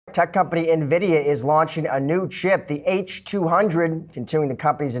Tech company Nvidia is launching a new chip, the H200, continuing the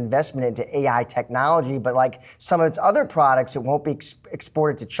company's investment into AI technology. But like some of its other products, it won't be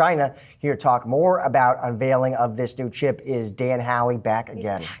exported to China. Here to talk more about unveiling of this new chip is Dan Howley, back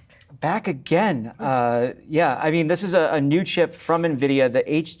again. Back again. Yeah, I mean, this is a new chip from Nvidia, the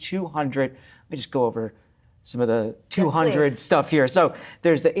H200. Let me just go over some of the 200 stuff here. So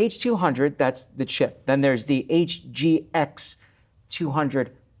there's the H200, that's the chip. Then there's the HGX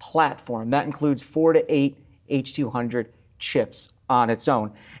 200 platform. That includes 4 to 8 H200 chips on its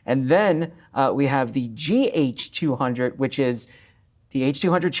own. And then we have the GH200, which is the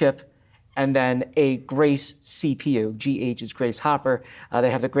H200 chip, and then a Grace CPU. GH is Grace Hopper. They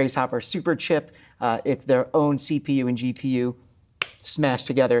have the Grace Hopper Super chip. It's their own CPU and GPU smashed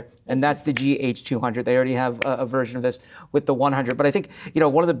together, and that's the GH200. They already have a version of this with the 100. But I think,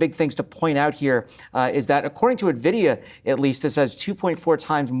 one of the big things to point out here is that according to NVIDIA, at least, this has 2.4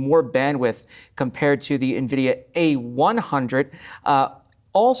 times more bandwidth compared to the NVIDIA A100.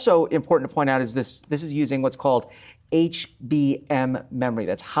 Also important to point out is this is using what's called HBM memory.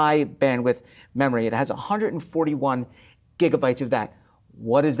 That's high bandwidth memory. It has 141 gigabytes of that.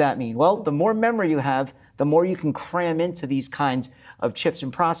 What does that mean? Well, the more memory you have, the more you can cram into these kinds of chips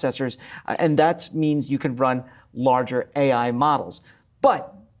and processors, and that means you can run larger AI models.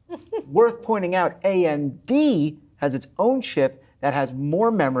 But worth pointing out, AMD has its own chip that has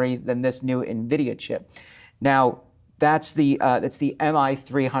more memory than this new NVIDIA chip. Now, that's the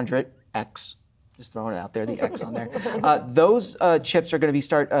Mi300X. Just throwing it out there, the X on there. Those chips are going to be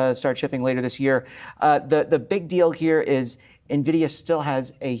start shipping later this year. The big deal here is NVIDIA still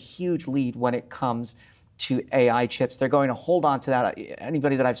has a huge lead when it comes to AI chips. They're going to hold on to that.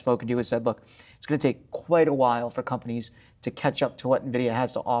 Anybody that I've spoken to has said, look, it's going to take quite a while for companies to catch up to what NVIDIA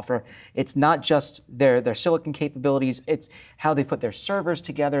has to offer. It's not just their silicon capabilities, it's how they put their servers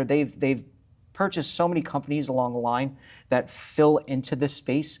together. They've purchased so many companies along the line that fill into this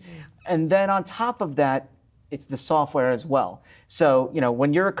space. And then on top of that, it's the software as well. So,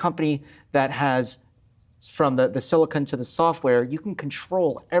 when you're a company that has from the silicon to the software, you can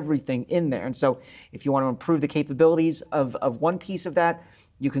control everything in there. And so if you want to improve the capabilities of one piece of that,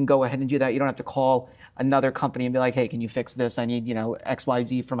 you can go ahead and do that. You don't have to call another company and be like, hey, can you fix this? I need,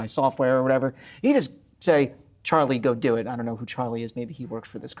 XYZ for my software or whatever. You just say, Charlie, go do it. I don't know who Charlie is. Maybe he works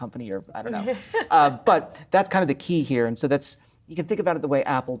for this company, or I don't know. But that's kind of the key here. And so you can think about it the way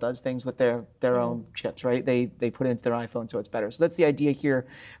Apple does things with their own chips, right? They put it into their iPhone so it's better. So that's the idea here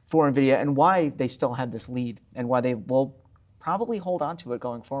for NVIDIA, and why they still have this lead, and why they will probably hold on to it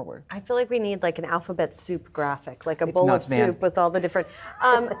going forward. I feel like we need like an alphabet soup graphic, like a bowl of soup with all the different,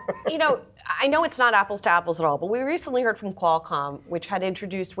 I know it's not apples to apples at all, but we recently heard from Qualcomm, which had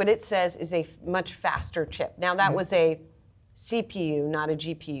introduced what it says is a much faster chip. Now that was a CPU, not a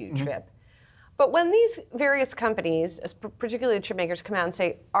GPU chip. But when these various companies, particularly the chip makers, come out and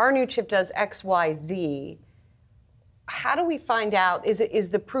say, our new chip does X, Y, Z, how do we find out? Is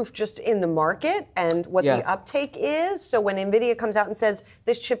the proof just in the market and what the uptake is? So when NVIDIA comes out and says,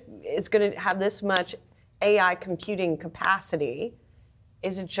 this chip is going to have this much AI computing capacity,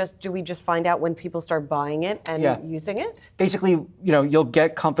 is it just, do we just find out when people start buying it and using it? Basically, you'll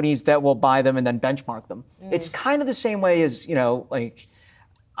get companies that will buy them and then benchmark them. It's kind of the same way as, like,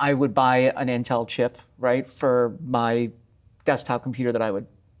 I would buy an Intel chip, right, for my desktop computer that I would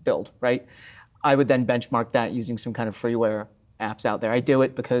build, right? I would then benchmark that using some kind of freeware apps out there. I do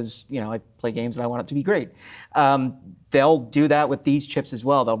it because, I play games and I want it to be great. They'll do that with these chips as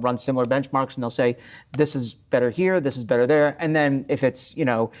well. They'll run similar benchmarks and they'll say, this is better here, this is better there. And then if it's,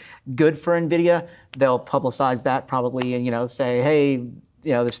 good for NVIDIA, they'll publicize that probably and, say, hey,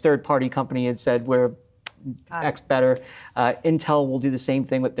 this third-party company had said we're X better. Intel will do the same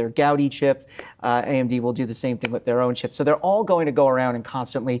thing with their Gaudi chip. AMD will do the same thing with their own chip. So they're all going to go around and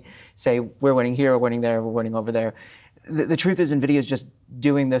constantly say, we're winning here, we're winning there, we're winning over there. The truth is NVIDIA is just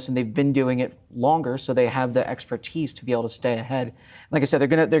doing this, and they've been doing it longer, so they have the expertise to be able to stay ahead. Like I said,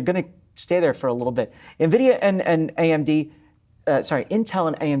 they're gonna stay there for a little bit. NVIDIA and AMD, Intel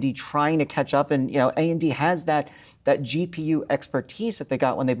and AMD trying to catch up, and AMD has that GPU expertise that they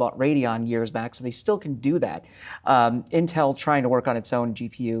got when they bought Radeon years back, so they still can do that. Intel trying to work on its own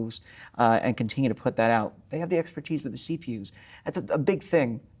GPUs and continue to put that out. They have the expertise with the CPUs. That's a big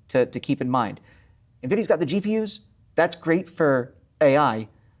thing to keep in mind. NVIDIA's got the GPUs. That's great for AI.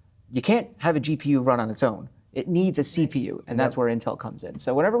 You can't have a GPU run on its own. It needs a CPU, and that's where Intel comes in.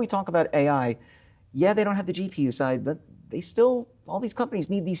 So whenever we talk about AI, yeah, they don't have the GPU side, but all these companies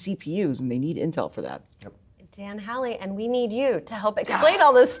need these CPUs, and they need Intel for that. Yep. Dan Howley, and we need you to help explain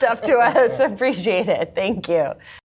all this stuff to us. Appreciate it. Thank you.